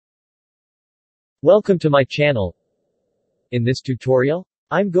Welcome to my channel. In this tutorial,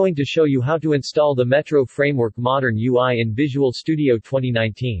 I'm going to show you how to install the Metro Framework Modern UI in Visual Studio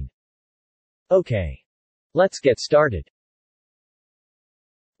 2019. Okay. Let's get started.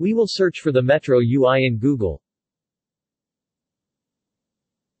 We will search for the Metro UI in Google.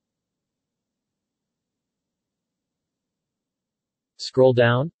 Scroll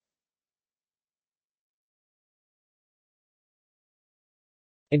down.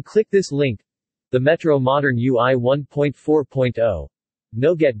 And click this link. The Metro Modern UI 1.4.0.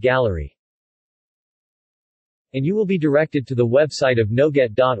 NoGet Gallery. And you will be directed to the website of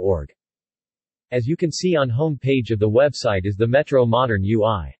noget.org. As you can see on home page of the website is the Metro Modern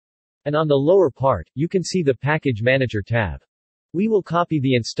UI. And on the lower part, you can see the Package Manager tab. We will copy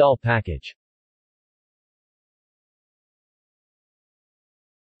the install package.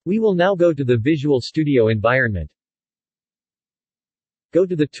 We will now go to the Visual Studio environment. Go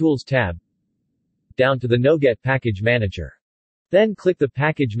to the Tools tab. Down to the NoGet Package Manager. Then click the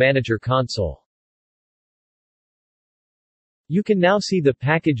Package Manager console. You can now see the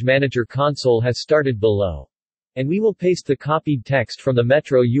Package Manager console has started below. And we will paste the copied text from the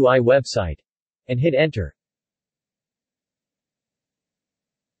Metro UI website. And hit Enter.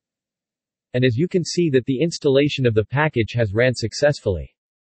 And as you can see that the installation of the package has ran successfully.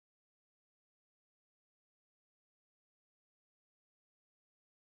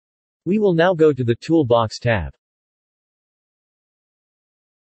 We will now go to the Toolbox tab.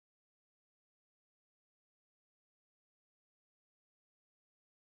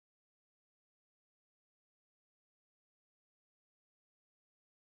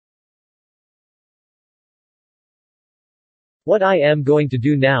 What I am going to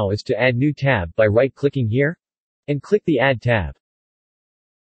do now is to add new tab by right-clicking here. And click the Add tab.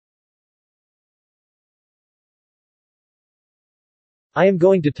 I am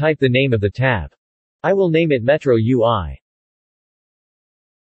going to type the name of the tab. I will name it Metro UI.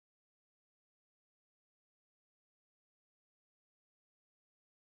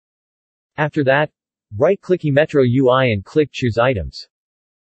 After that, right-click Metro UI and click Choose Items.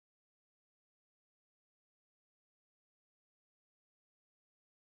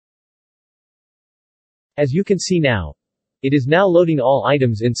 As you can see now, it is now loading all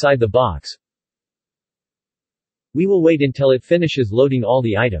items inside the box. We will wait until it finishes loading all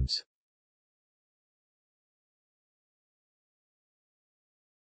the items.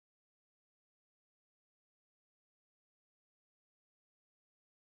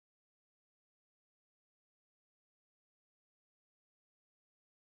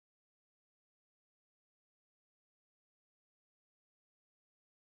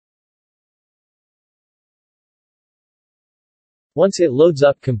 Once it loads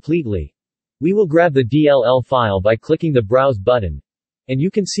up completely, we will grab the DLL file by clicking the Browse button. And you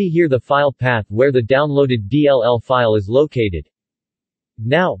can see here the file path where the downloaded DLL file is located.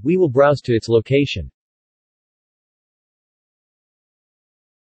 Now, we will browse to its location.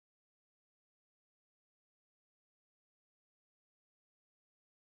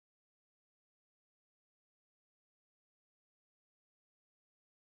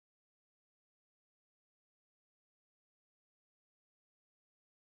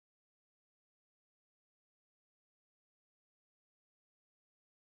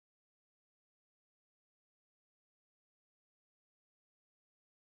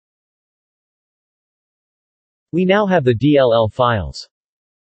 We now have the DLL files.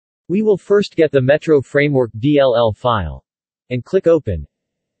 We will first get the Metro Framework DLL file. And click Open.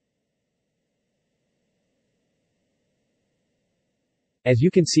 As you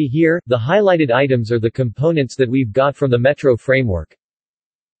can see here, the highlighted items are the components that we've got from the Metro Framework.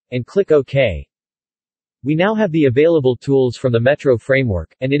 And click OK. We now have the available tools from the Metro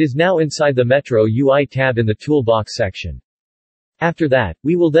Framework, and it is now inside the Metro UI tab in the Toolbox section. After that,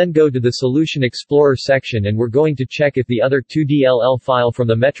 we will then go to the Solution Explorer section and we're going to check if the other 2DLL file from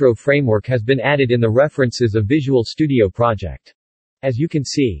the Metro Framework has been added in the references of Visual Studio project. As you can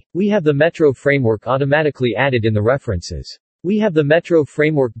see, we have the Metro Framework automatically added in the references. We have the Metro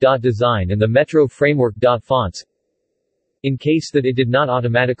Framework.design and the Metro Framework.fonts. In case that it did not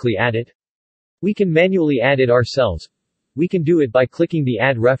automatically add it, we can manually add it ourselves. We can do it by clicking the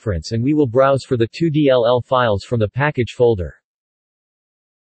Add Reference and we will browse for the 2DLL files from the package folder.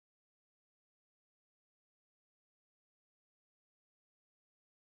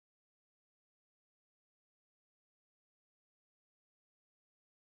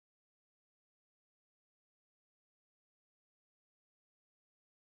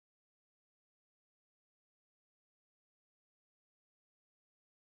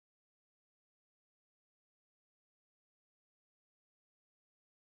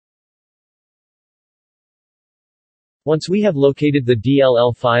 Once we have located the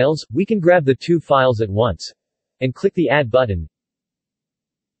DLL files, we can grab the two files at once and click the Add button.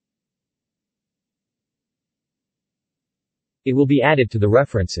 It will be added to the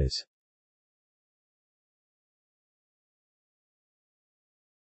references.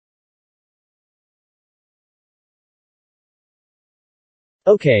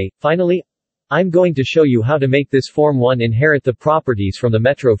 Okay, finally, I'm going to show you how to make this Form 1 inherit the properties from the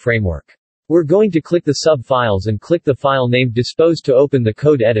Metro framework. We're going to click the sub-files and click the file named Dispose to open the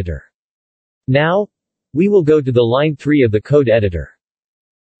code editor. Now, we will go to the line 3 of the code editor.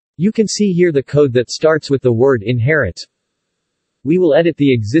 You can see here the code that starts with the word inherits. We will edit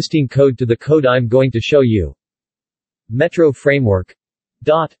the existing code to the code I'm going to show you. Metro framework.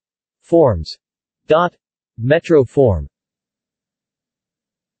 Forms. Metro form.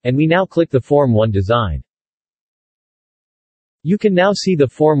 And we now click the Form 1 design. You can now see the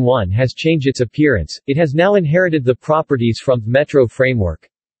Form 1 has changed its appearance. It has now inherited the properties from Metro framework.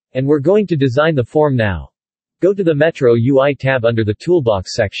 And we're going to design the form now. Go to the Metro UI tab under the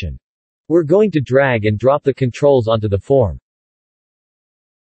Toolbox section. We're going to drag and drop the controls onto the form.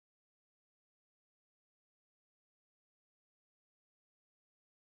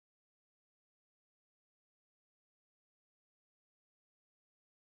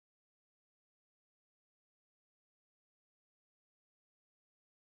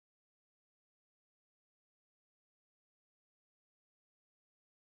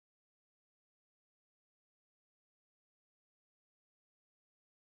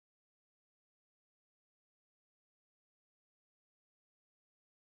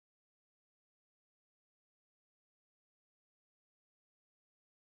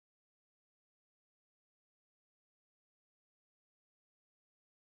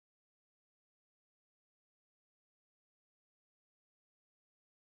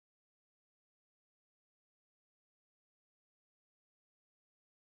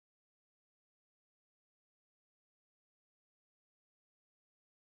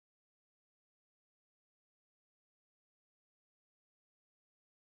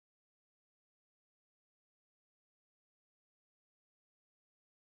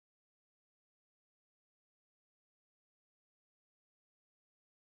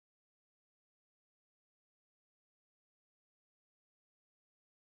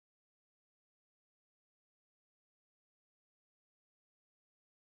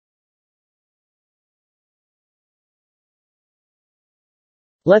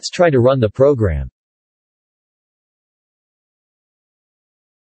 Let's try to run the program.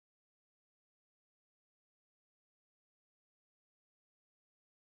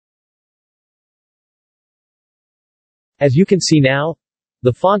 As you can see now,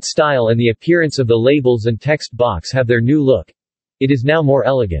 the font style and the appearance of the labels and text box have their new look. It is now more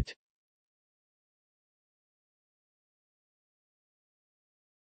elegant.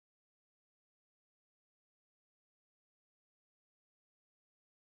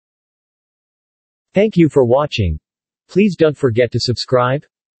 Thank you for watching. Please don't forget to subscribe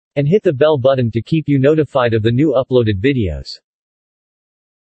and hit the bell button to keep you notified of the new uploaded videos.